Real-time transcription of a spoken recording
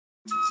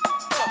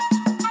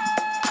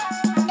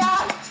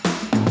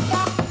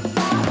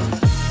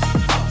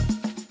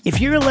If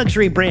you're a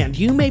luxury brand,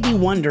 you may be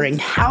wondering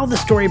how the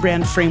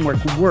StoryBrand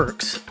framework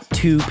works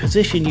to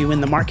position you in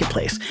the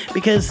marketplace.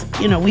 Because,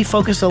 we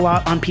focus a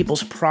lot on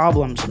people's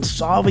problems and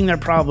solving their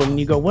problem. And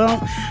you go, well,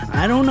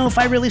 I don't know if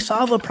I really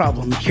solve a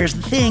problem. Here's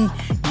the thing,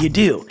 you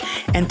do.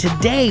 And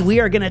today we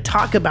are going to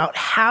talk about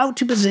how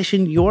to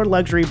position your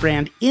luxury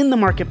brand in the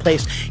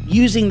marketplace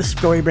using the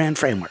StoryBrand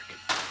framework.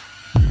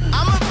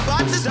 I'm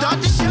about to start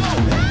the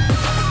show.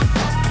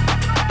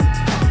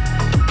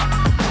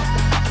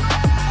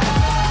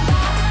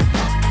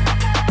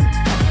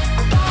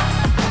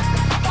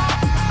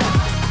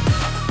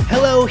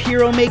 Hello,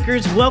 Hero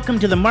Makers. Welcome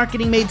to the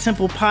Marketing Made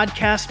Simple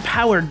podcast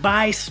powered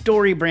by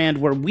StoryBrand,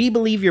 where we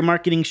believe your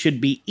marketing should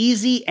be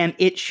easy and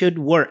it should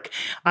work.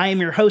 I am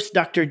your host,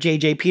 Dr.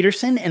 JJ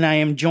Peterson, and I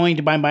am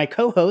joined by my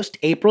co-host,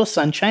 April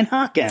Sunshine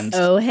Hawkins.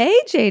 Oh, hey,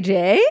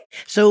 JJ.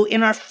 So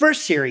in our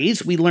first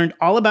series, we learned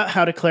all about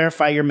how to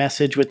clarify your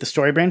message with the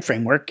StoryBrand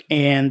framework,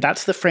 and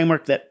that's the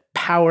framework that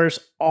powers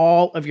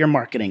all of your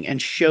marketing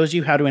and shows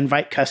you how to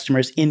invite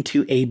customers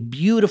into a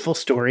beautiful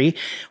story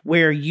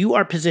where you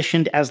are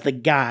positioned as the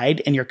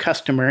guide and your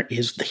customer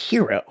is the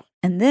hero.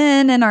 And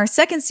then in our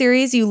second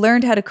series, you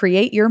learned how to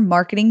create your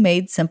Marketing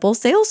Made Simple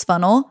sales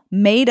funnel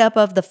made up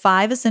of the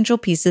 5 essential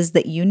pieces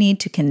that you need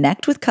to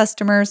connect with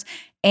customers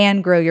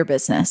and grow your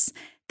business.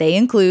 They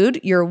include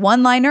your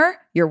one-liner,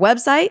 your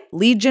website,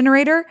 lead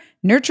generator,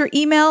 nurture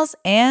emails,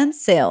 and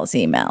sales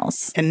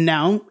emails. And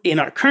now, in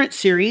our current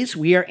series,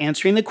 we are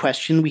answering the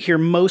question we hear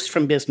most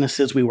from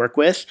businesses we work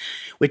with,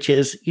 which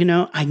is,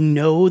 I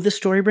know the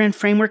StoryBrand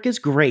framework is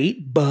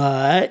great,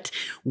 but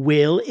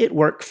will it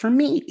work for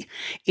me?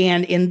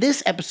 And in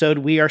this episode,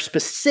 we are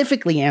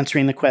specifically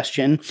answering the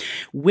question,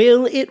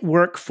 will it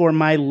work for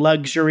my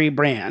luxury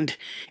brand?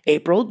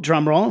 April,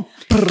 drumroll.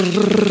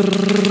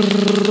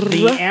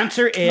 The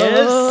answer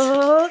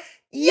is...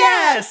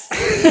 Yes!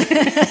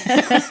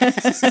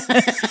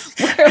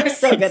 We're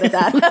so good at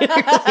that.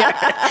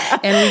 Yeah.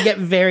 And we get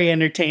very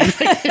entertained.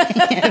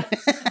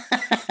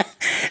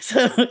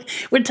 So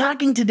we're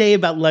talking today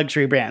about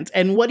luxury brands.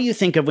 And what do you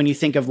think of when you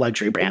think of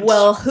luxury brands?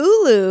 Well,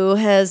 Hulu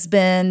has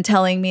been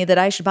telling me that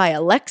I should buy a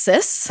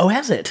Lexus. Oh,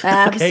 has it?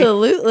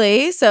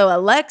 Absolutely. Okay. So a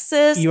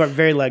Lexus. You are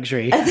very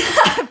luxury.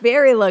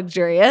 Very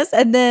luxurious.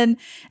 And then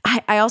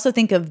I also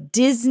think of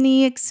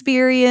Disney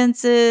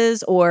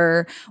experiences,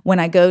 or when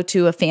I go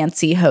to a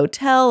fancy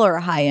hotel or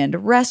a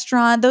high-end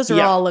restaurant. Those are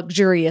all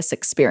luxurious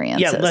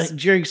experiences. Yeah,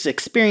 luxurious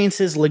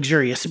experiences,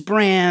 luxurious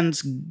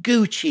brands,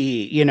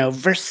 Gucci,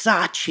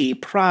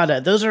 Versace,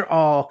 Prada. Those are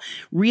all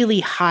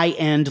really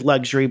high-end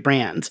luxury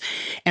brands.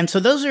 And so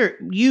those are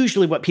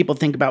usually what people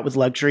think about with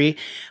luxury.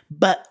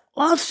 But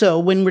also,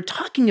 when we're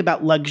talking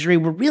about luxury,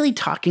 we're really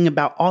talking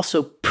about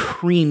also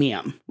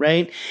premium,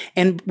 right?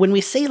 And when we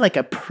say like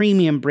a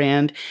premium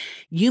brand,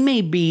 you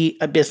may be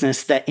a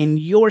business that in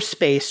your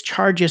space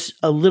charges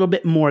a little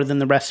bit more than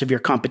the rest of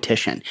your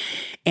competition.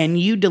 And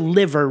you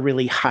deliver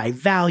really high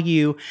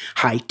value,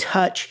 high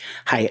touch,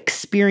 high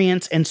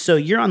experience. And so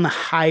you're on the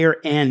higher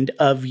end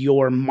of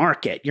your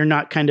market. You're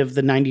not kind of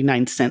the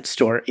 99-cent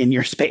store in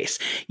your space.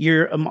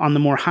 You're on the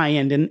more high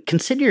end, and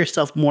consider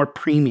yourself more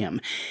premium.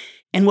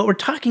 And what we're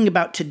talking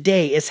about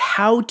today is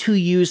how to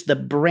use the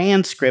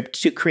brand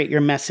script to create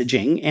your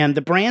messaging. And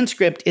the brand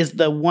script is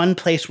the one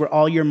place where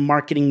all your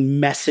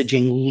marketing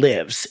messaging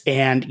lives.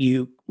 And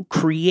you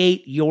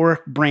create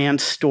your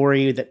brand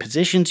story that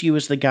positions you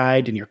as the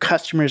guide and your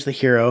customer as the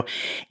hero.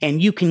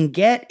 And you can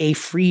get a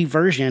free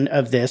version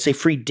of this, a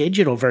free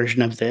digital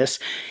version of this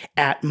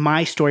at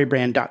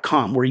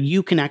mystorybrand.com, where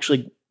you can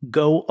actually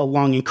go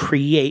along and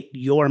create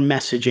your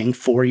messaging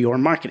for your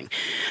marketing.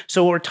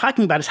 So what we're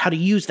talking about is how to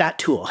use that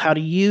tool, how to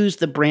use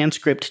the brand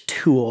script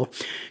tool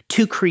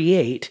to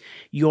create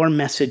your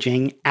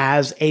messaging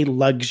as a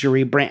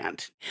luxury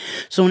brand.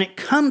 So when it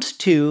comes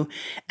to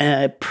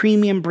a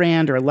premium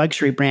brand or a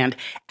luxury brand,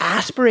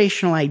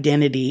 aspirational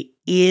identity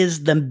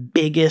is the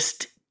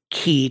biggest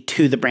key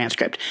to the brand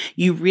script.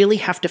 You really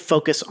have to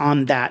focus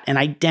on that and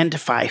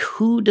identify,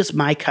 who does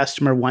my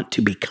customer want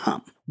to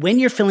become? When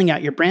you're filling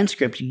out your brand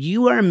script,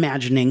 you are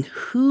imagining,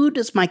 who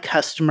does my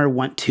customer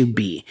want to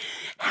be?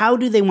 How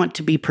do they want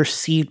to be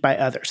perceived by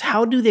others?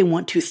 How do they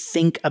want to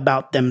think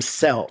about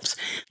themselves?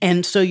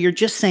 And so you're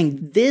just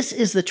saying, this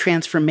is the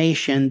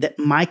transformation that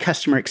my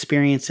customer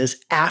experiences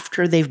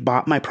after they've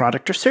bought my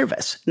product or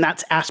service. And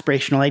that's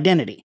aspirational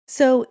identity.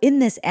 So in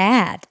this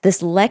ad,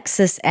 this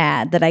Lexus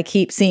ad that I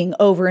keep seeing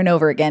over and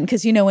over again,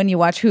 because when you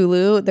watch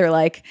Hulu, they're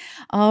like,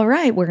 all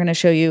right, we're going to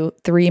show you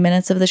 3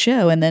 minutes of the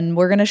show, and then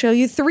we're going to show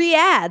you 3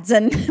 ads,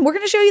 and we're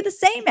going to show you the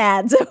same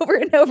ads over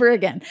and over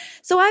again.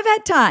 So I've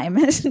had time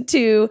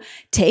to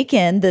take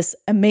in this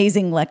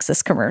amazing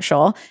Lexus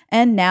commercial,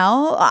 and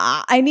now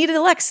I need a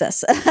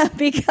Lexus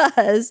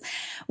because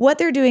what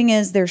they're doing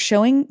is they're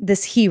showing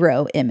this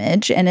hero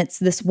image, and it's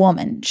this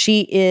woman.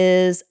 She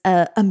is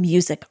a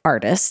music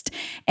artist,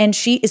 and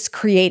she is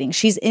creating.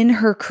 She's in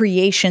her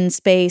creation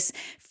space,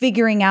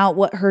 figuring out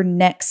what her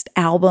next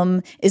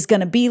album is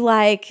going to be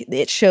like.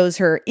 It shows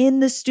her in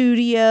the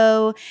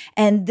studio,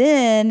 and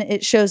then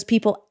it shows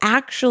people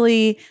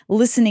actually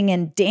listening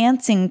and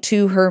dancing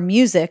to her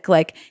music,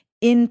 like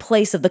in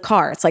place of the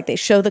car. It's like they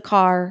show the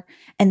car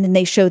and then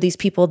they show these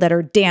people that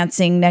are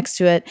dancing next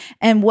to it.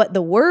 And what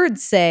the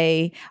words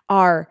say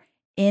are,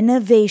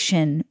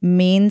 innovation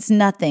means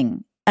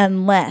nothing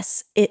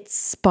unless it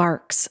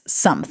sparks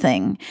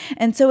something.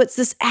 And so it's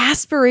this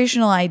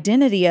aspirational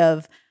identity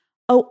of,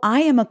 oh, I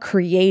am a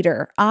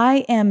creator.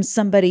 I am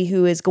somebody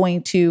who is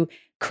going to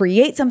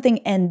create something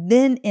and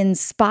then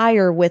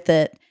inspire with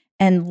it.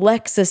 And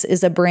Lexus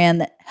is a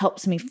brand that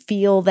helps me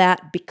feel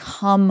that,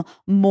 become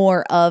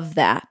more of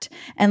that.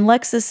 And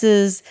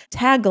Lexus's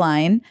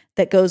tagline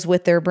that goes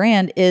with their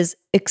brand is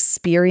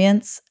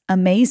experience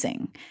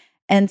amazing.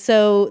 And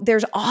so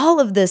there's all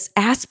of this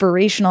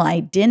aspirational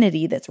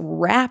identity that's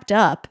wrapped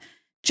up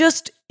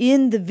just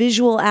in the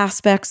visual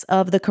aspects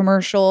of the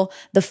commercial,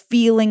 the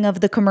feeling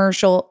of the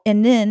commercial,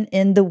 and then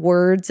in the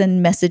words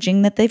and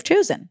messaging that they've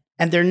chosen.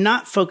 And they're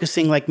not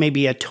focusing like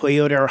maybe a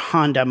Toyota or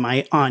Honda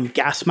on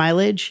gas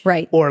mileage,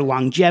 right, or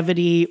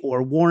longevity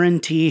or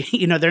warranty.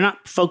 They're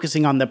not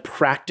focusing on the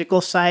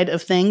practical side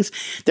of things.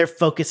 They're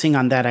focusing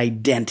on that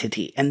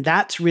identity. And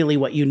that's really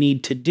what you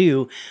need to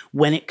do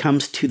when it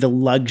comes to the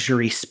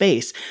luxury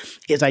space,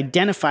 is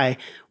identify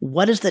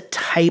what is the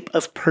type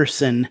of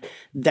person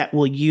that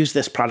will use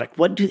this product.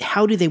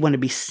 How do they want to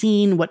be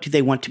seen? What do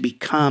they want to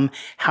become?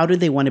 How do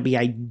they want to be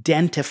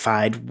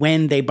identified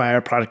when they buy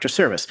our product or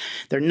service?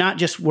 They're not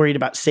just worried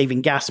about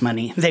saving gas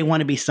money. They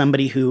want to be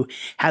somebody who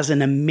has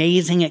an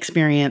amazing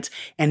experience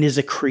and is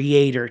a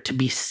creator to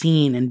be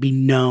seen and be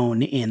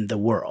known in the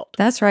world.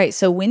 That's right.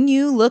 So when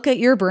you look at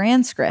your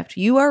brand script,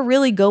 you are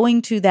really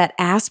going to that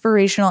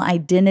aspirational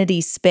identity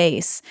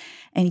space,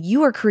 and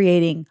you are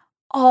creating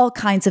all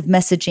kinds of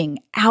messaging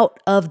out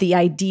of the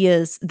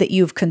ideas that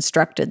you've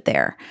constructed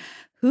there.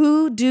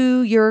 Who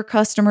do your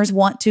customers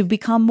want to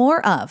become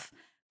more of?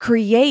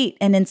 Create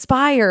and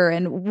inspire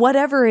and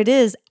whatever it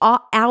is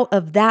out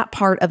of that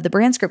part of the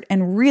brand script,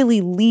 and really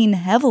lean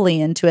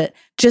heavily into it.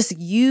 Just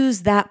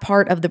use that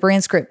part of the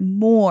brand script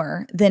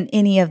more than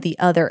any of the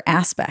other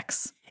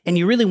aspects. And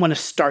you really want to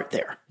start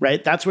there,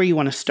 right? That's where you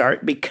want to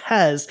start,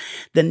 because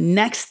the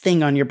next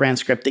thing on your brand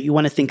script that you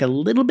want to think a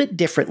little bit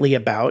differently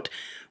about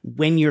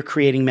when you're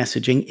creating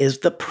messaging is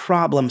the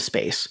problem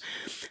space.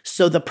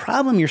 So the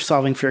problem you're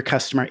solving for your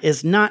customer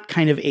is not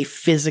kind of a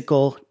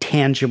physical,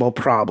 tangible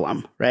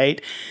problem,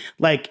 right?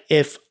 Like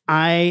if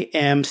I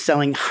am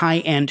selling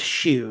high-end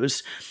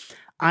shoes,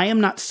 I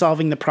am not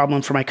solving the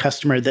problem for my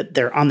customer that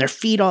they're on their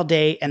feet all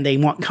day and they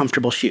want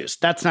comfortable shoes.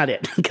 That's not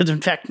it. Because in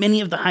fact,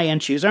 many of the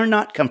high-end shoes are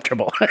not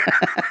comfortable.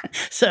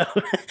 So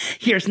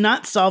here's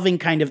not solving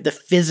kind of the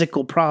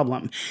physical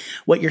problem.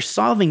 What you're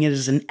solving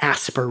is an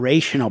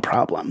aspirational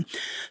problem.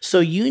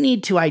 So you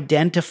need to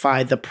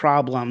identify the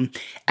problem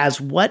as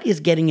what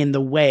is getting in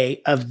the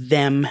way of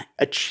them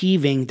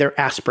achieving their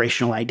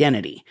aspirational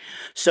identity.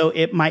 So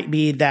it might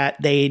be that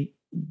they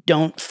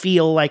don't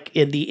feel like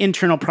the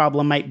internal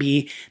problem might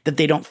be that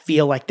they don't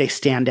feel like they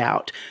stand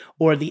out,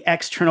 or the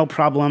external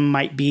problem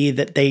might be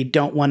that they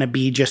don't want to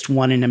be just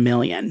one in a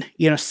million,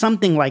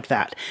 something like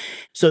that.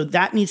 So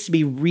that needs to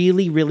be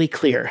really, really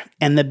clear.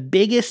 And the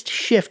biggest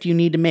shift you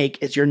need to make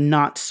is you're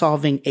not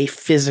solving a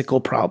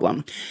physical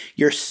problem.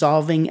 You're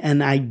solving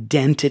an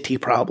identity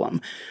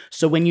problem.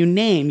 So when you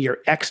name your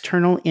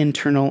external,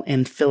 internal,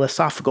 and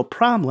philosophical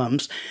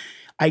problems,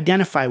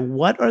 identify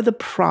what are the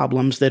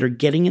problems that are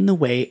getting in the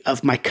way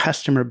of my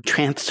customer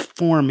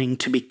transforming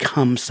to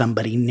become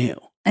somebody new.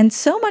 And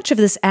so much of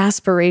this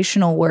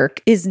aspirational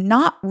work is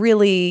not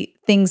really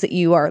things that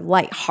you are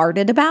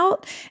lighthearted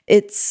about.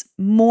 It's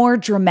more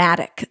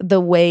dramatic the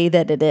way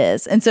that it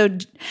is. And so,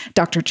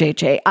 Dr.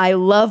 JJ, I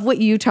love what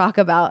you talk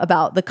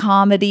about the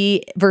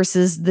comedy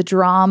versus the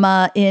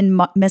drama in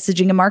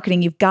messaging and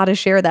marketing. You've got to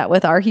share that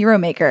with our hero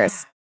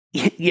makers.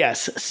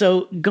 Yes.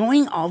 So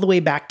going all the way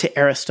back to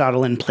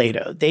Aristotle and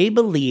Plato, they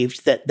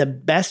believed that the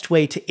best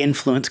way to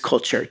influence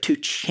culture, to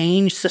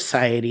change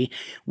society,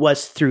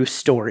 was through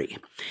story.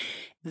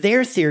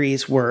 Their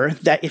theories were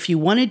that if you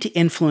wanted to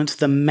influence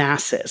the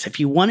masses, if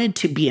you wanted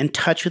to be in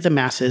touch with the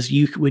masses,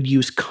 you would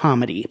use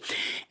comedy.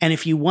 And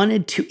if you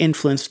wanted to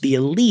influence the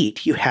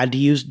elite, you had to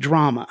use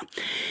drama.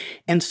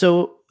 And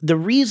so the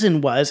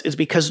reason is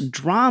because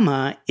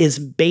drama is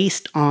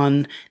based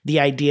on the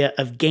idea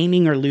of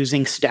gaining or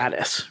losing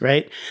status,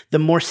 right? The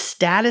more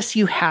status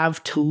you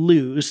have to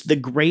lose, the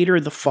greater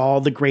the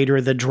fall, the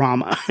greater the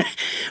drama,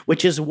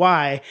 which is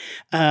why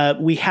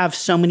we have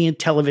so many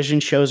television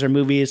shows or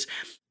movies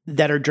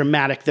that are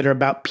dramatic, that are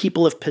about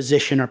people of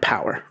position or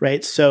power,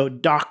 right? So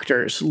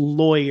doctors,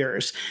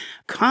 lawyers.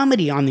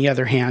 Comedy, on the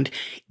other hand,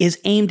 is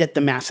aimed at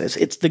the masses.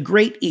 It's the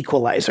great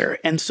equalizer.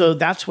 And so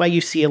that's why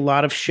you see a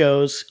lot of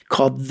shows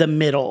called The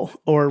Middle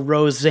or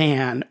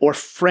Roseanne or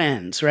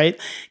Friends, right?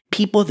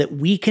 people that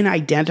we can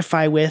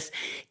identify with.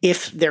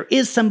 If there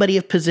is somebody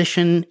of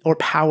position or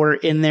power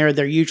in there,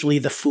 they're usually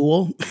the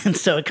fool. And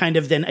so it kind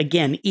of then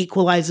again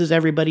equalizes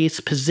everybody's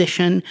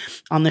position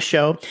on the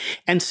show.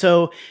 And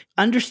so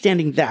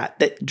understanding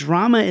that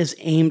drama is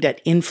aimed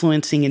at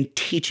influencing and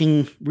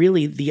teaching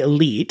really the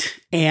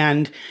elite,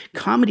 and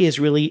comedy is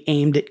really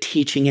aimed at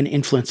teaching and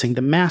influencing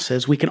the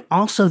masses, we can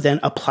also then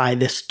apply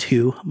this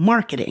to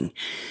marketing.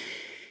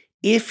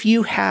 If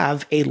you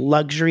have a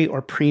luxury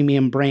or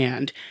premium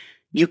brand,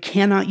 you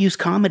cannot use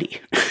comedy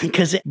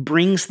because it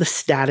brings the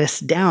status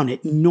down.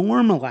 It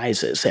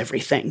normalizes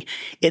everything.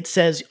 It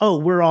says, oh,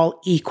 we're all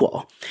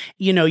equal.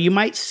 You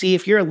might see,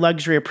 if you're a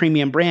luxury or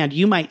premium brand,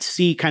 you might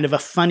see kind of a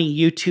funny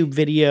YouTube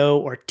video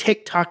or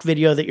TikTok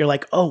video that you're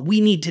like, oh, we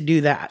need to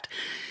do that.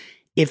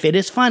 If it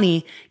is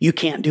funny, you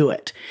can't do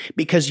it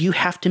because you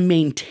have to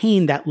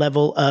maintain that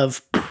level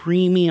of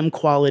premium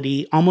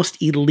quality, almost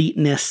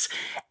eliteness,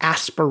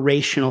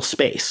 aspirational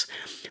space.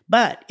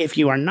 But if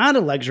you are not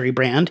a luxury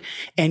brand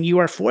and you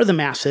are for the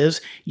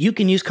masses, you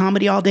can use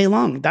comedy all day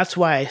long. That's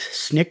why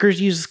Snickers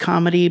uses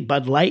comedy,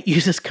 Bud Light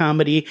uses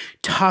comedy,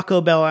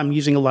 Taco Bell, I'm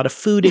using a lot of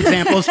food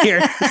examples here,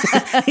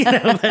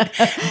 but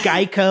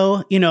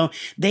Geico,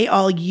 they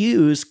all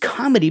use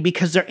comedy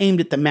because they're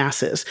aimed at the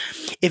masses.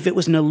 If it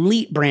was an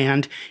elite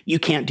brand, you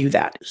can't do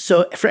that.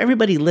 So for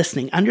everybody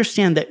listening,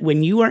 understand that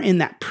when you are in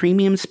that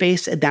premium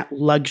space and that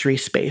luxury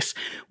space,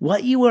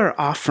 what you are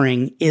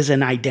offering is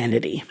an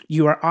identity.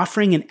 You are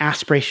offering an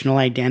aspirational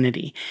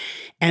identity.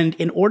 And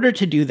in order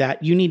to do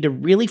that, you need to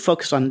really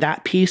focus on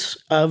that piece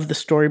of the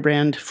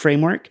StoryBrand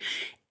framework,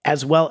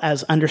 as well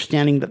as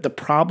understanding that the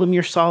problem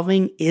you're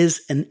solving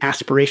is an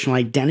aspirational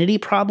identity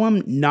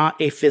problem, not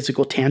a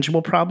physical,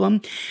 tangible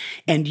problem.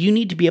 And you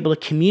need to be able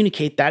to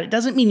communicate that. It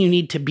doesn't mean you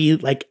need to be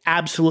like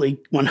absolutely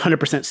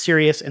 100%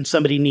 serious and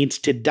somebody needs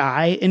to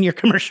die in your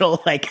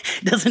commercial. Like,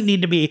 it doesn't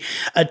need to be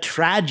a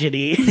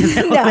tragedy.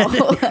 No.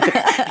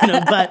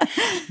 But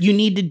you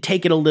need to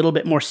take it a little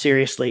bit more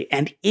seriously.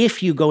 And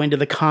if you go into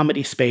the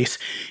comedy space,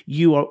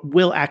 you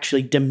will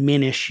actually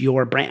diminish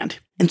your brand.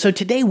 And so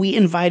today we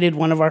invited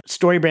one of our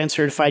StoryBrand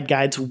certified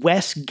guides,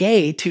 Wes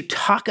Gay, to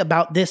talk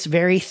about this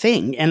very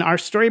thing. And our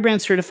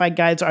StoryBrand certified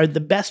guides are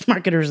the best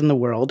marketers in the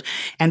world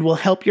and will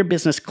help your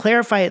business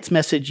clarify its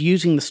message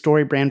using the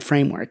StoryBrand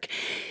framework.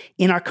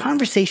 In our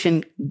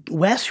conversation,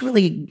 Wes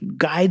really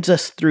guides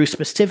us through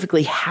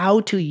specifically how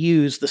to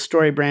use the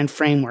StoryBrand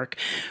framework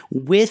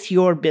with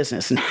your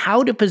business and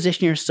how to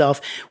position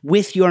yourself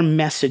with your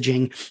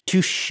messaging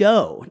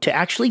to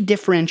actually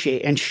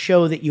differentiate and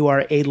show that you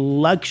are a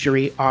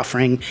luxury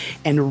offering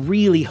and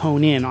really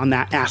hone in on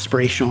that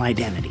aspirational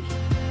identity.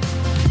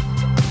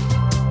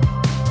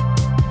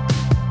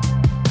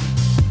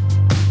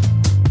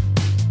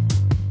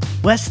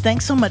 Wes,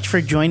 thanks so much for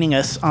joining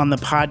us on the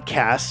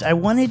podcast. I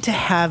wanted to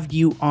have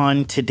you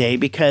on today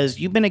because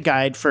you've been a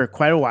guide for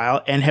quite a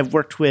while and have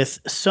worked with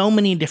so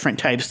many different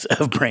types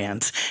of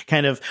brands,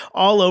 kind of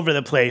all over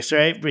the place,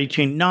 right?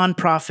 Between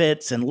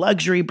nonprofits and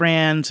luxury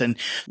brands. And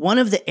one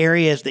of the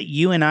areas that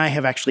you and I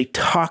have actually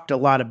talked a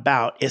lot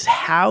about is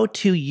how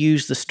to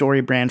use the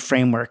StoryBrand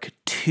framework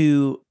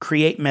to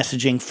create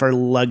messaging for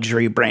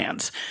luxury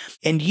brands.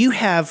 And you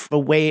have a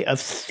way of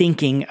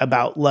thinking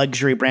about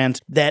luxury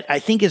brands that I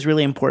think is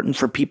really important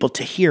for people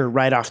to hear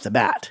right off the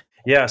bat.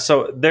 Yeah,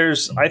 so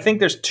I think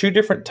there's two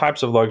different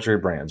types of luxury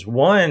brands.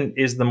 One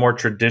is the more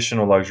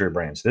traditional luxury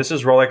brands. This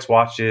is Rolex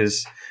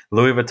watches,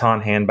 Louis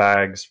Vuitton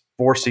handbags,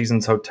 Four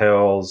Seasons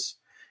hotels,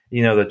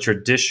 the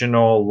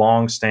traditional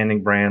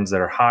long-standing brands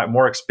that are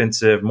more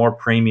expensive, more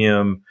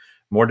premium,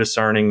 more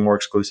discerning, more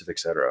exclusive, et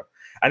cetera.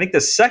 I think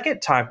the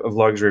second type of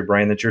luxury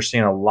brand that you're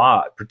seeing a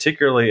lot,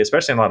 particularly,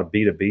 especially in a lot of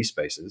B2B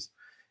spaces,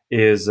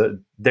 is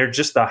they're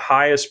just the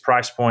highest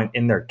price point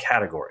in their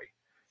category,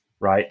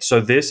 right?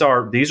 So these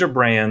are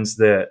brands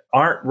that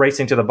aren't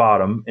racing to the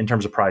bottom in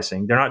terms of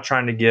pricing. They're not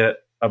trying to get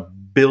 1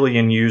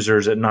 billion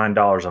users at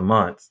 $9 a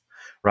month,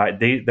 right?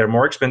 They're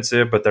more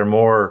expensive, but they're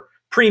more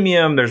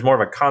premium. There's more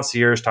of a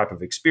concierge type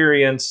of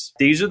experience.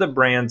 These are the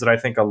brands that I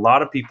think a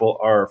lot of people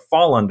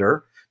fall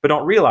under, but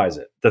don't realize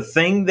it. The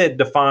thing that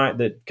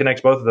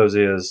connects both of those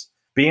is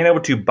being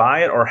able to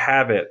buy it or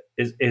have it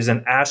is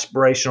an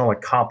aspirational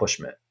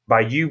accomplishment.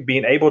 By you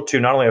being able to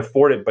not only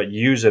afford it, but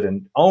use it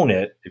and own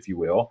it, if you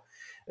will,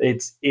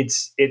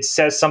 it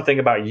says something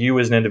about you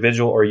as an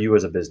individual or you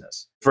as a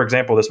business. For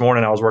example, this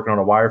morning I was working on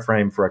a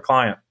wireframe for a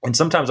client, and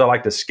sometimes I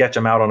like to sketch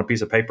them out on a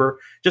piece of paper,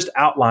 just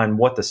outline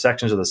what the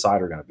sections of the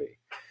site are going to be.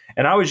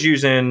 And I was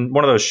using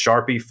one of those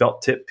Sharpie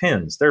felt tip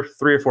pens. They're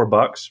 $3 or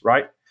 $4,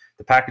 right?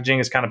 The packaging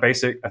is kind of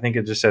basic. I think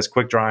it just says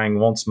quick drying,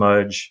 won't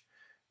smudge,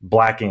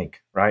 black ink,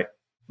 right?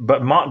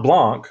 But Mont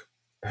Blanc,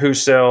 who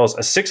sells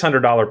a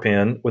 $600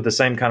 pen with the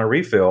same kind of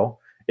refill,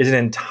 is an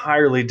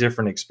entirely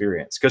different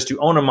experience. Because to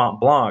own a Mont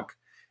Blanc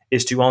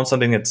is to own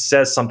something that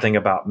says something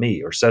about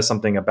me or says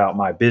something about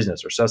my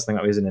business or says something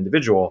about me as an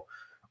individual,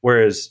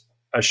 whereas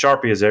a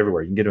Sharpie is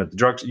everywhere. You can get them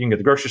at you can get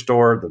the grocery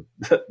store,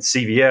 the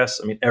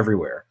CVS,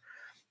 everywhere.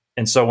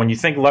 And so when you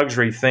think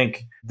luxury,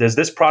 does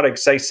this product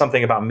say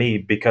something about me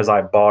because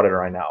I bought it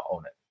or I now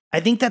own it? I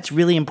think that's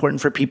really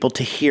important for people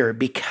to hear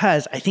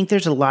because I think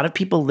there's a lot of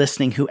people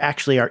listening who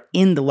actually are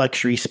in the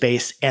luxury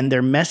space and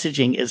their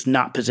messaging is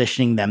not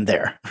positioning them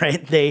there,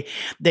 right?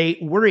 They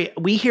worry.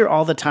 We hear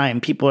all the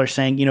time people are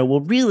saying,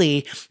 well,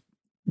 really,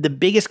 the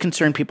biggest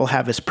concern people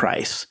have is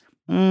price.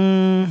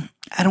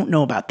 I don't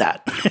know about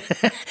that,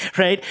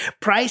 right?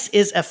 Price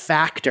is a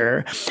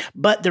factor,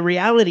 but the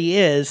reality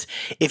is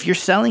if you're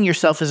selling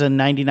yourself as a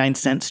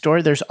 99-cent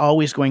store, there's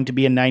always going to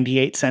be a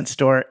 98-cent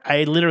store.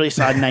 I literally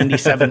saw a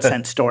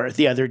 97-cent store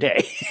the other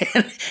day.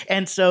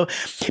 And so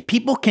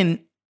people can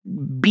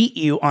beat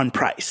you on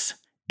price.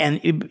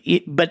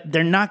 But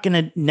they're not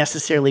going to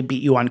necessarily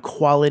beat you on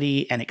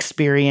quality and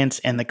experience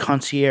and the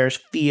concierge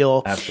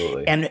feel.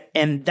 Absolutely.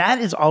 And that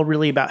is all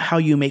really about how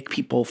you make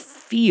people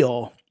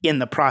feel in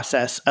the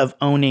process of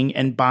owning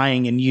and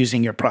buying and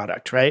using your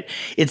product, right?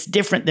 It's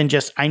different than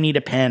just, I need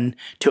a pen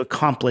to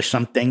accomplish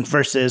something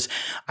versus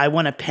I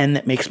want a pen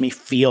that makes me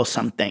feel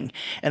something.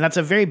 And that's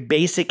a very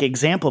basic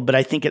example, but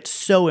I think it's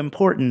so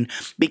important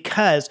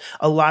because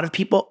a lot of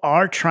people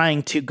are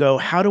trying to go,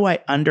 how do I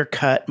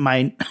undercut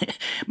my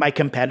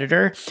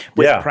competitor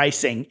with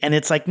pricing? And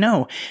it's like,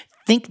 no,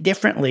 think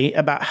differently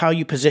about how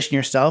you position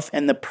yourself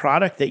and the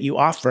product that you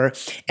offer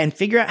and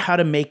figure out how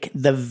to make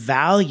the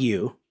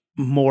value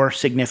more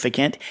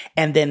significant.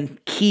 And then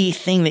key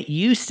thing that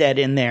you said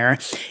in there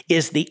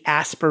is the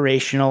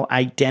aspirational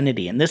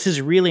identity. And this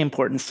is really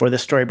important for the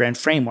StoryBrand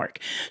framework.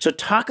 So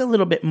talk a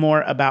little bit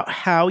more about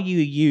how you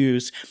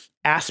use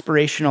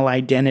aspirational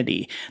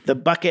identity, the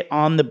bucket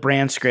on the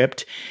brand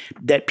script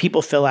that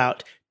people fill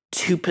out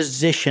to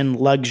position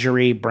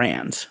luxury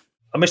brands.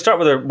 Let me start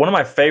with one of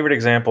my favorite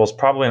examples,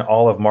 probably in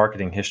all of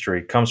marketing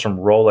history, comes from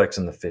Rolex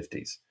in the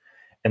 50s.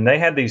 And they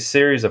had these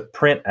series of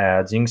print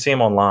ads. You can see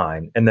them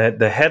online. And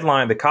the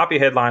headline, the copy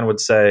headline would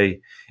say,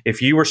 if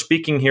you were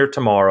speaking here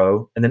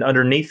tomorrow, and then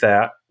underneath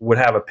that would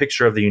have a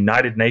picture of the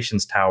United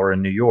Nations Tower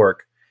in New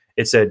York.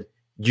 It said,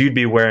 you'd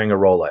be wearing a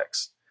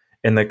Rolex.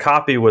 And the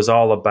copy was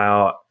all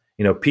about,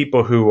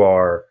 people who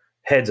are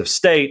heads of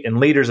state and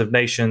leaders of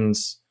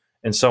nations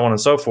and so on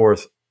and so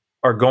forth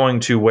are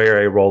going to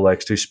wear a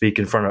Rolex to speak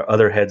in front of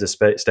other heads of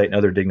state and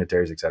other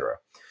dignitaries, et cetera.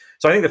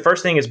 So I think the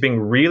first thing is being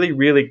really,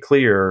 really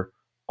clear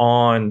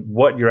on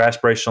what your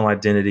aspirational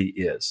identity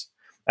is.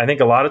 I think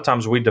a lot of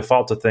times we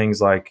default to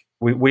things like,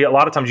 we a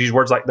lot of times use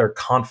words like they're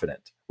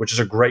confident, which is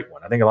a great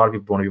one. I think a lot of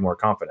people want to be more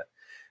confident.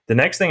 The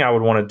next thing I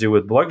would want to do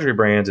with luxury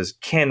brands is,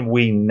 can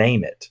we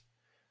name it,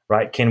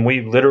 right? Can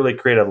we literally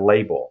create a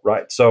label,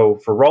 right? So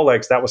for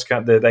Rolex, that was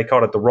they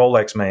called it the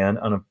Rolex man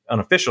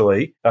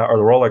unofficially, or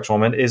the Rolex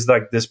woman is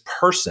like this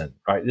person,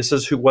 right? This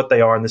is what they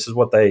are and this is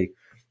what they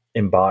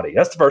embody.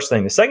 That's the first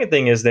thing. The second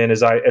thing is then,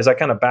 as I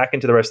kind of back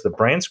into the rest of the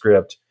brand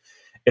script,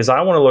 is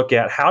I want to look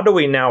at how do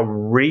we now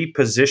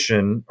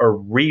reposition or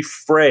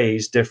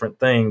rephrase different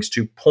things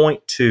to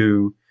point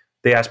to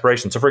the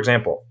aspiration. So for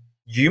example,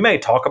 you may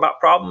talk about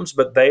problems,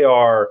 but they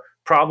are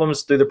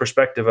problems through the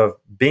perspective of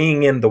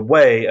being in the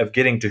way of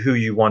getting to who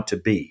you want to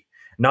be,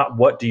 not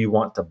what do you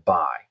want to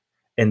buy.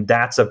 And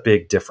that's a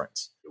big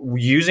difference.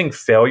 Using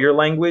failure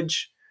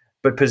language,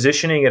 but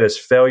positioning it as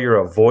failure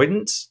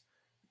avoidance,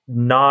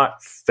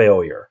 not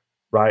failure,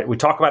 right? We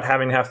talk about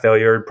having to have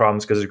failure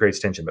problems because there's great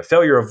tension, but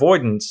failure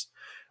avoidance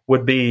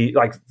would be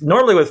like,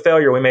 normally with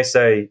failure, we may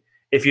say,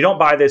 if you don't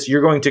buy this,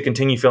 you're going to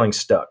continue feeling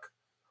stuck.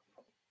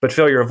 But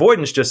failure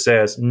avoidance just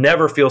says,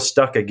 never feel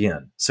stuck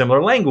again.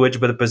 Similar language,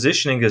 but the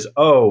positioning is,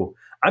 oh,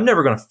 I'm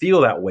never going to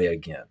feel that way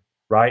again,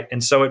 right?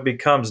 And so it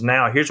becomes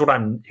now, here's what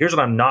I'm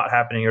not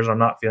happening, here's what I'm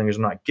not feeling, here's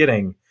what I'm not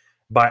getting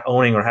by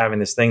owning or having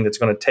this thing that's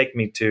going to take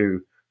me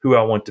to who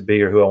I want to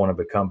be or who I want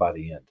to become by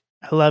the end.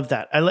 I love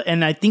that.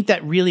 And I think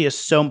that really is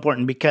so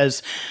important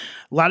because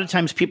a lot of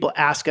times people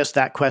ask us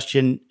that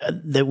question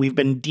that we've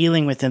been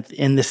dealing with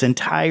in this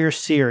entire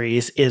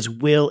series is,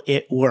 will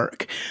it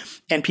work?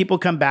 And people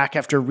come back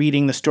after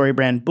reading the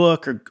StoryBrand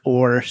book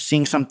or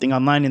seeing something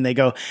online and they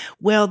go,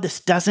 well, this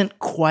doesn't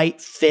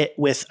quite fit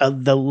with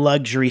the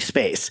luxury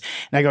space.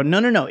 And I go,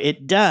 no,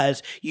 it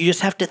does. You just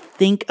have to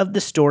think of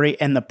the story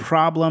and the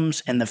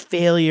problems and the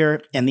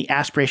failure and the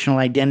aspirational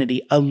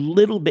identity a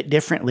little bit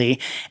differently.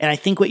 And I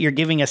think what you're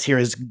giving us here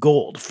is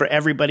gold for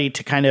everybody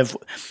to kind of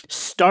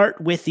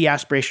start with the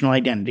aspirational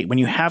identity. When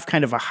you have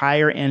kind of a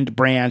higher end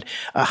brand,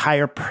 a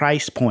higher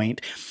price point,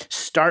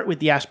 start with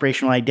the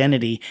aspirational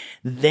identity,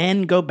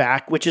 then go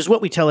back, which is what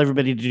we tell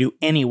everybody to do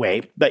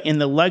anyway. But in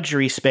the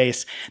luxury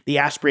space, the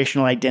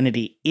aspirational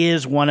identity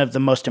is one of the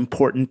most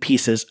important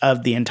pieces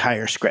of the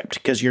entire script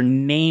because you're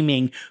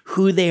naming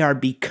who they are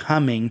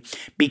becoming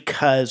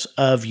because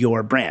of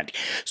your brand.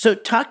 So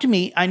talk to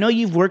me. I know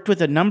you've worked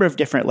with a number of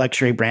different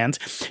luxury brands.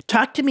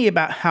 Talk to me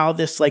about how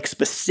this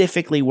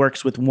specifically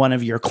works with one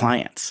of your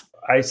clients.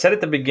 I said at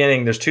the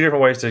beginning, there's two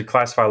different ways to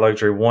classify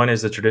luxury. One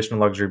is the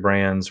traditional luxury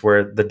brands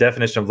where the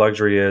definition of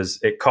luxury is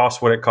it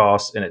costs what it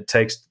costs and it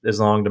takes as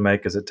long to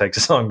make as it takes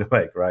as long to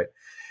make, right?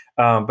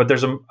 But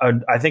there's,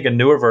 I think, a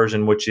newer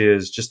version, which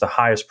is just the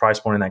highest price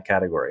point in that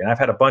category. And I've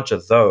had a bunch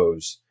of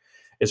those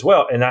as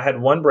well. And I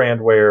had one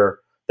brand where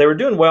they were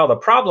doing well.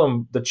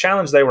 The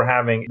challenge they were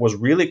having was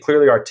really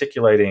clearly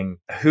articulating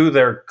who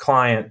their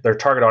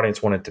target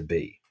audience wanted to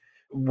be.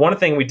 One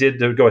thing we did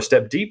to go a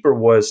step deeper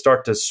was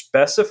start to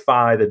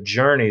specify the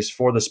journeys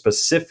for the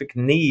specific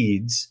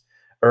needs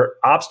or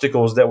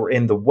obstacles that were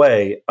in the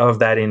way of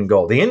that end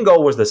goal. The end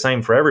goal was the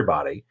same for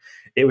everybody.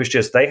 It was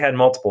just they had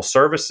multiple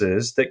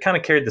services that kind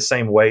of carried the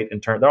same weight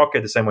they all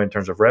carried the same weight in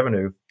terms of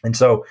revenue. And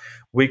so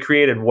we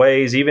created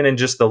ways, even in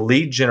just the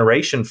lead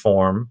generation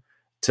form,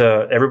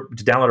 to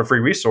download a free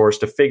resource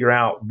to figure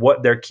out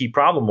what their key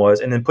problem was,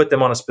 and then put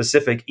them on a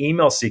specific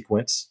email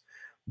sequence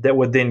that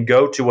would then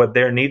go to what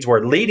their needs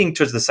were, leading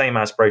to the same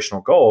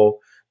aspirational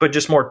goal, but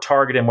just more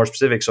targeted, more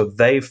specific, so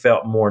they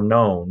felt more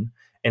known,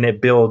 and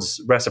it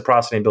builds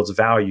reciprocity and builds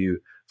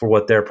value for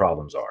what their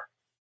problems are.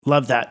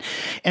 Love that.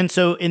 And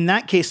so in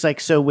that case,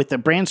 so with the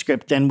brand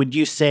script, then would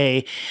you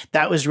say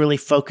that was really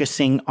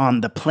focusing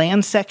on the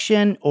plan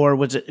section, or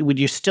would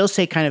you still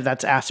say kind of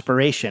that's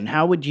aspiration?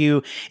 How would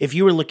you, if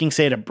you were looking,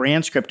 say, at a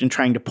brand script and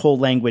trying to pull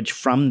language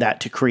from that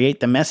to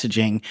create the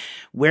messaging,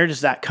 where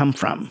does that come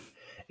from?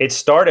 It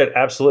started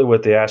absolutely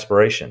with the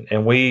aspiration,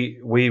 and we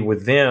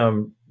with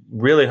them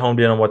really honed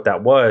in on what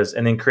that was,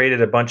 and then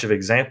created a bunch of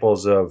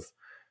examples of,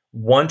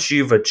 once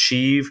you've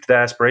achieved the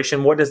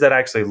aspiration, what does that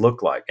actually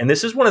look like? And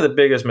this is one of the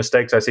biggest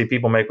mistakes I see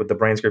people make with the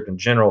brand script in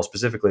general,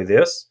 specifically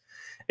this,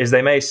 is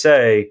they may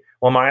say,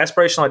 well, my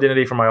aspirational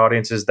identity for my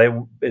audience is they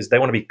want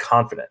to be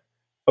confident.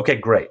 Okay,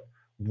 great.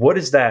 What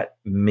does that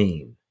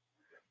mean?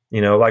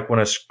 Like when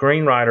a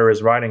screenwriter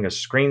is writing a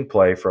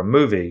screenplay for a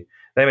movie,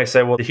 they may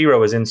say, well, the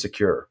hero is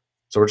insecure,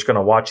 so we're just going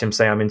to watch him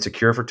say I'm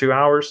insecure for 2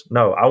 hours.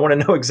 No, I want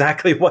to know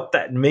exactly what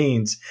that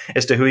means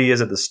as to who he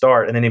is at the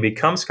start. And then he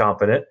becomes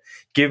confident.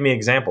 Give me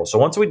examples. So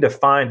once we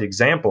defined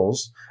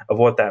examples of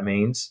what that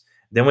means,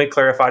 then we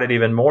clarified it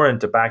even more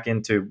back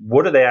into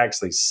what do they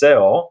actually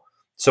sell,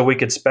 so we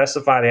could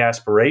specify the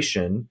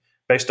aspiration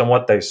based on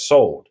what they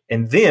sold.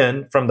 And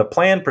then from the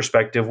plan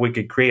perspective, we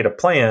could create a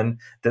plan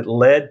that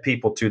led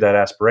people to that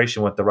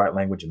aspiration with the right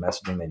language and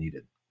messaging they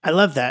needed. I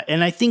love that.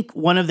 And I think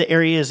one of the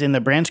areas in the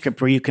brand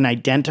script where you can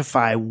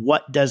identify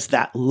what does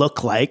that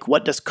look like,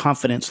 what does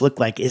confidence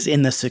look like, is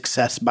in the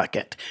success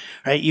bucket,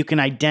 right? You can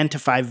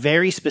identify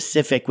very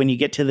specific when you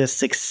get to the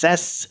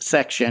success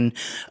section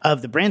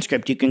of the brand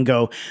script. You can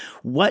go,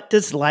 what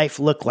does life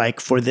look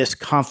like for this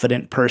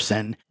confident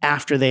person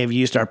after they have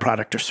used our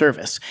product or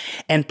service?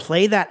 And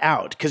play that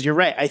out. Because you're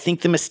right. I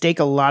think the mistake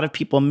a lot of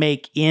people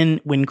make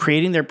when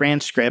creating their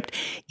brand script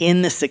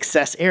in the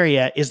success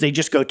area is they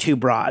just go too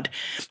broad.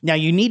 Now,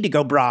 you need to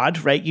go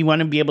broad, right? You want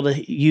to be able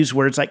to use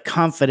words like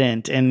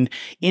confident and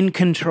in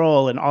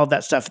control and all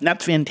that stuff. And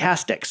that's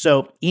fantastic.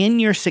 So in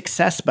your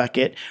success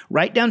bucket,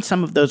 write down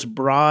some of those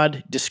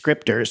broad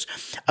descriptors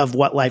of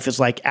what life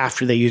is like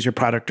after they use your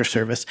product or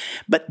service,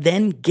 but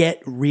then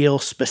get real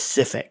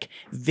specific.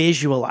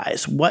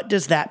 Visualize. What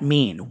does that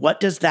mean? What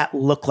does that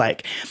look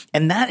like?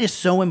 And that is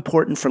so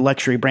important for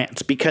luxury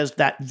brands, because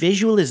that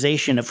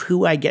visualization of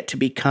who I get to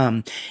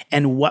become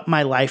and what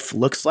my life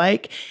looks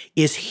like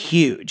is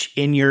huge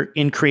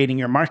in creating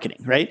your marketing,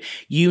 right?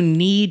 You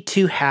need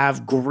to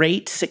have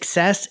great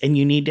success and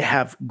you need to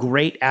have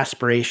great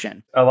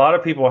aspiration. A lot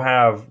of people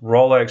have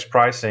Rolex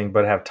pricing,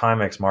 but have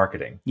Timex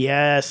marketing.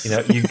 Yes.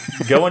 You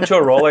go into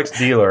a Rolex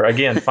dealer,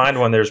 again, find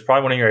one, there's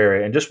probably one in your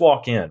area, and just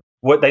walk in.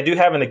 What they do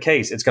have in the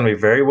case, it's going to be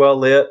very well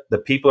lit. The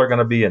people are going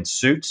to be in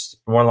suits,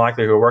 more than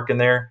likely, who are working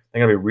there. They're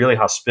going to be really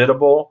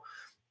hospitable.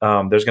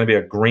 There's going to be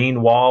a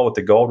green wall with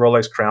the gold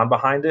Rolex crown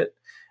behind it.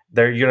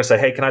 You're going to say,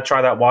 hey, can I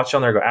try that watch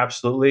on there? Go,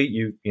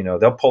 absolutely.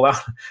 They'll pull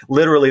out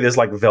literally this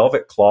like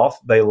velvet cloth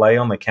they lay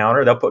on the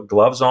counter. They'll put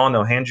gloves on.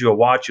 They'll hand you a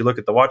watch. You look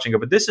at the watch and go,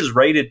 but this is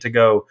rated to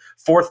go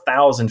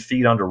 4,000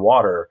 feet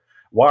underwater.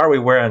 Why are we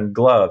wearing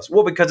gloves?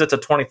 Well, because it's a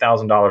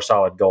 $20,000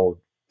 solid gold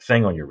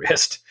thing on your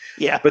wrist.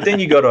 Yeah. But then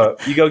you go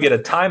get a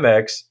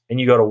Timex and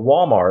you go to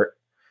Walmart,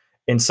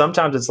 and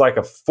sometimes it's like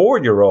a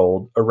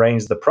 4-year-old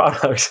arranged the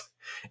product.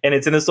 And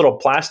it's in this little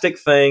plastic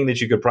thing that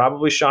you could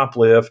probably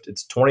shoplift.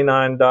 It's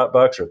 $29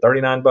 or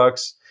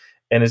 $39.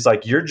 And it's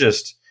like,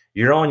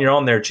 you're on your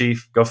own there,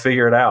 Chief. Go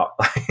figure it out.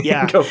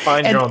 Yeah. Go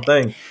find your own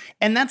thing.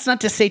 And that's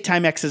not to say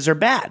Timexes are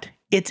bad.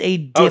 It's a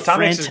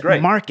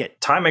different market.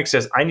 Timex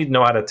says, I need to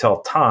know how to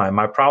tell time.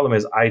 My problem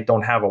is I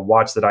don't have a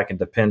watch that I can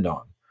depend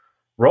on.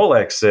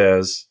 Rolex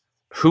says,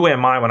 who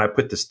am I when I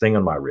put this thing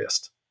on my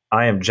wrist?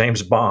 I am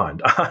James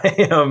Bond. I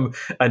am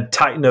a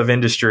titan of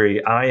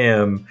industry. I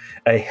am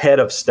a head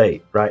of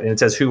state, right? And it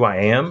says who I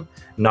am,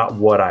 not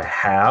what I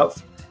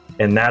have.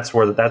 And that's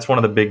one of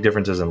the big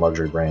differences in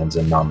luxury brands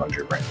and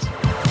non-luxury brands.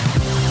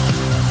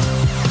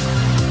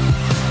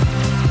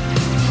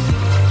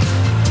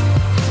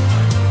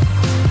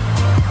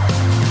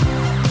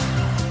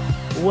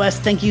 Wes,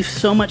 thank you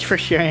so much for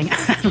sharing.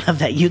 I love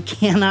that. You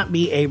cannot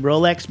be a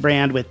Rolex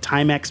brand with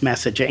Timex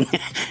messaging.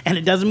 And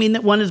it doesn't mean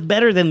that one is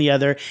better than the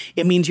other.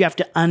 It means you have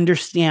to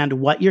understand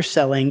what you're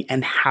selling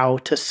and how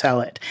to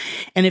sell it.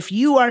 And if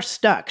you are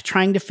stuck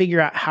trying to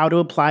figure out how to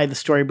apply the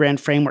StoryBrand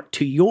framework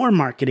to your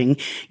marketing,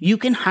 you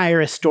can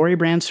hire a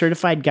StoryBrand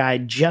certified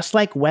guide just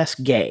like Wes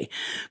Gay.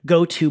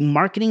 Go to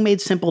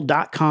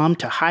marketingmadesimple.com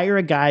to hire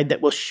a guide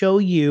that will show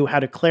you how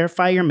to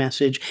clarify your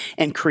message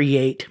and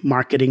create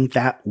marketing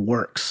that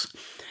works.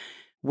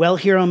 Well,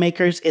 Hero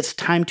Makers, it's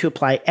time to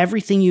apply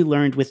everything you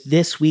learned with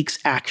this week's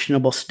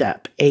actionable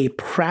step, a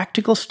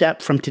practical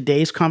step from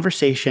today's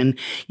conversation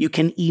you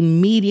can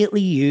immediately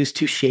use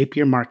to shape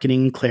your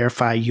marketing and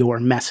clarify your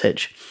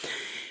message.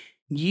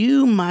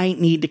 You might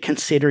need to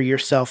consider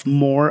yourself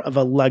more of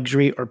a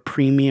luxury or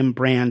premium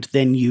brand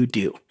than you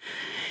do.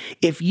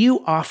 If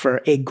you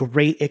offer a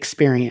great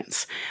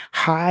experience,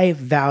 high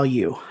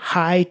value,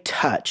 high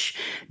touch,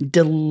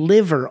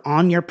 deliver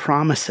on your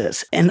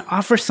promises, and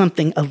offer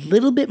something a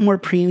little bit more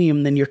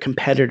premium than your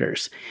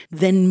competitors,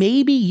 then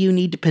maybe you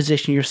need to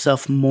position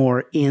yourself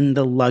more in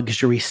the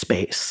luxury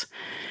space.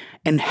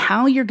 And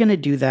how you're going to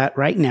do that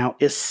right now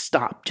is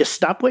stop. Just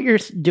stop what you're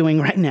doing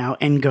right now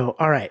and go,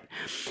 all right,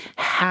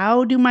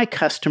 how do my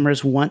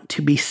customers want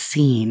to be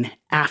seen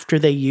after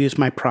they use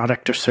my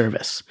product or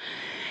service?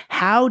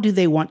 How do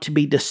they want to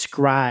be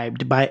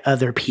described by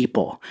other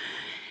people?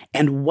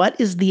 And what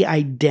is the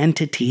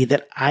identity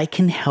that I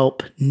can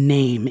help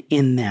name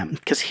in them?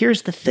 Because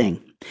here's the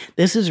thing.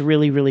 This is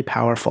really, really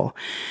powerful.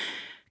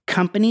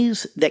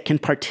 Companies that can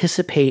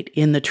participate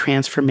in the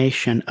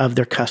transformation of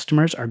their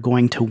customers are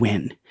going to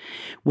win.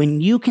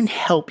 When you can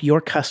help your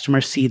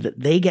customers see that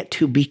they get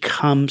to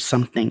become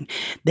something,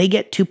 they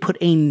get to put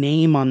a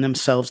name on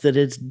themselves that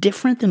is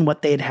different than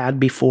what they had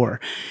before,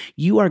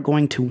 you are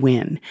going to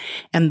win.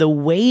 And the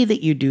way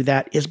that you do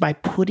that is by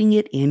putting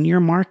it in your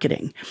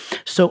marketing.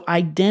 So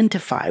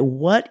identify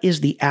what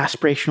is the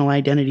aspirational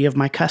identity of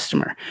my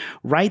customer.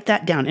 Write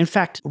that down. In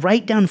fact,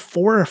 write down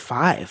 4 or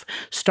 5.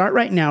 Start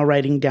right now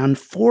writing down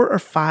 4 or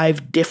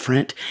 5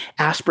 different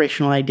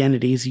aspirational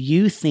identities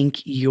you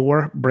think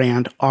your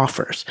brand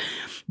offers.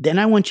 Then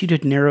I want you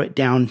to narrow it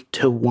down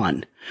to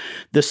 1.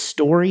 The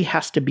story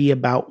has to be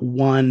about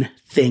one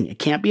thing. It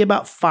can't be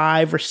about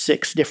 5 or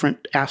 6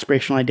 different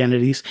aspirational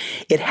identities.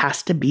 It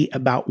has to be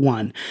about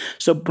one.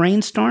 So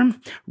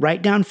brainstorm,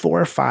 write down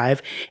 4 or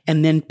 5,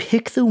 and then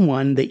pick the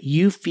one that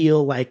you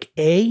feel like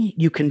A,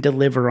 you can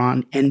deliver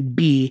on, and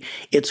B,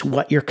 it's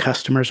what your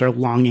customers are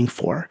longing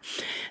for.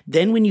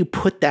 Then when you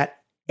put that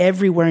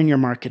everywhere in your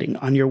marketing,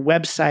 on your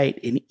website,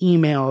 in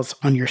emails,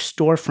 on your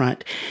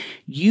storefront,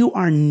 you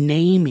are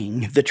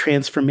naming the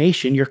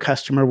transformation your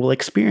customer will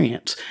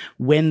experience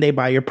when they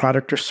buy your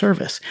product or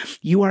service.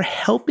 You are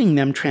helping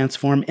them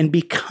transform and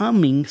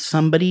becoming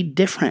somebody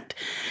different.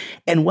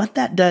 And what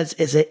that does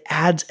is it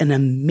adds an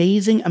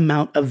amazing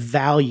amount of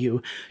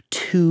value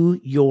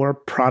to your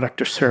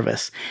product or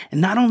service.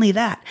 And not only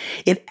that,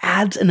 it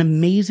adds an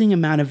amazing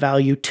amount of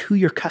value to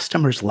your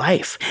customer's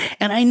life.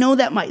 And I know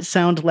that might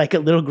sound like a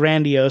little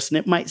grandiose and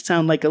it might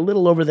sound like a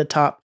little over the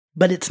top,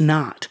 but it's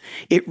not.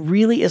 It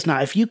really is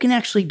not. If you can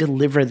actually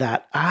deliver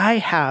that, I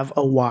have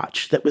a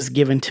watch that was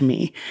given to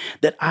me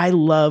that I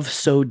love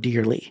so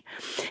dearly.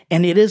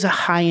 And it is a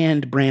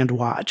high-end brand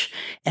watch.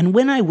 And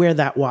when I wear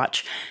that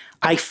watch,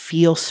 I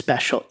feel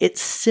special. It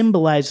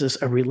symbolizes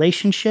a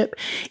relationship.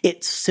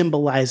 It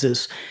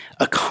symbolizes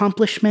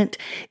accomplishment.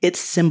 It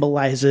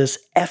symbolizes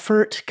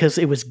effort because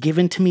it was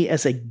given to me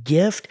as a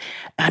gift.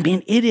 I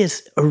mean, it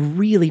is a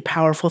really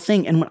powerful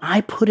thing. And when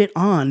I put it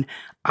on,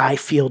 I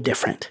feel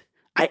different.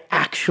 I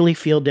actually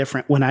feel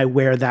different when I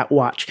wear that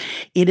watch.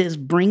 It is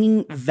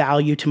bringing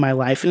value to my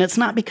life. And it's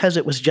not because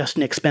it was just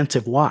an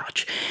expensive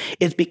watch.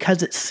 It's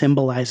because it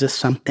symbolizes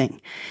something.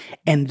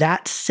 And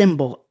that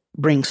symbol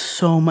brings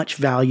so much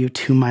value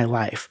to my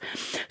life.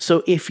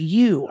 So if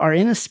you are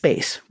in a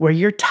space where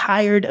you're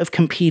tired of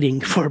competing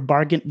for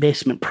bargain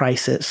basement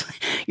prices,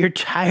 you're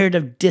tired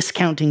of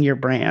discounting your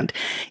brand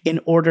in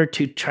order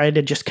to try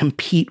to just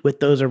compete with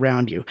those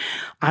around you,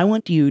 I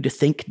want you to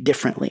think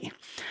differently.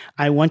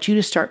 I want you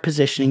to start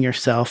positioning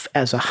yourself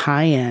as a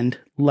high-end,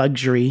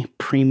 luxury,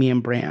 premium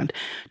brand.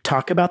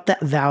 Talk about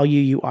that value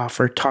you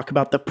offer. Talk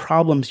about the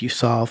problems you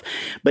solve,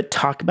 but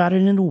talk about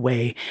it in a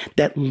way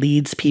that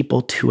leads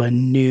people to a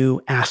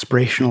new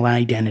aspirational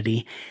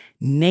identity.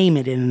 Name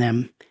it in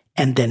them,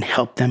 and then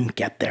help them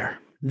get there.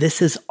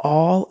 This is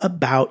all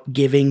about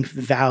giving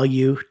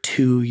value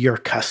to your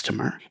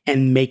customer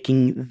and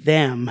making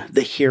them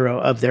the hero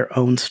of their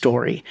own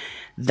story.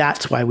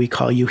 That's why we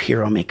call you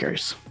Hero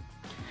Makers.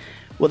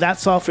 Well,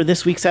 that's all for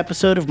this week's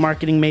episode of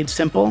Marketing Made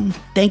Simple.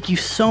 Thank you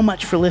so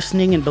much for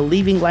listening and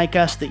believing like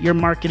us that your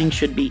marketing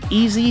should be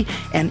easy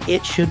and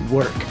it should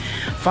work.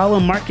 Follow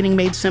Marketing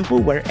Made Simple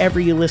wherever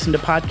you listen to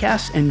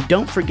podcasts, and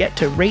don't forget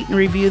to rate and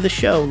review the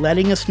show,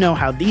 letting us know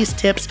how these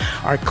tips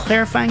are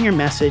clarifying your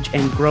message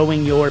and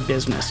growing your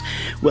business.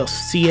 We'll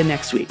see you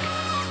next week.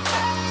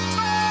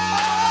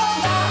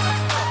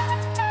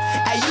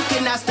 Hey, you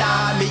cannot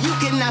stop me. You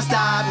cannot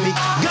stop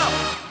me.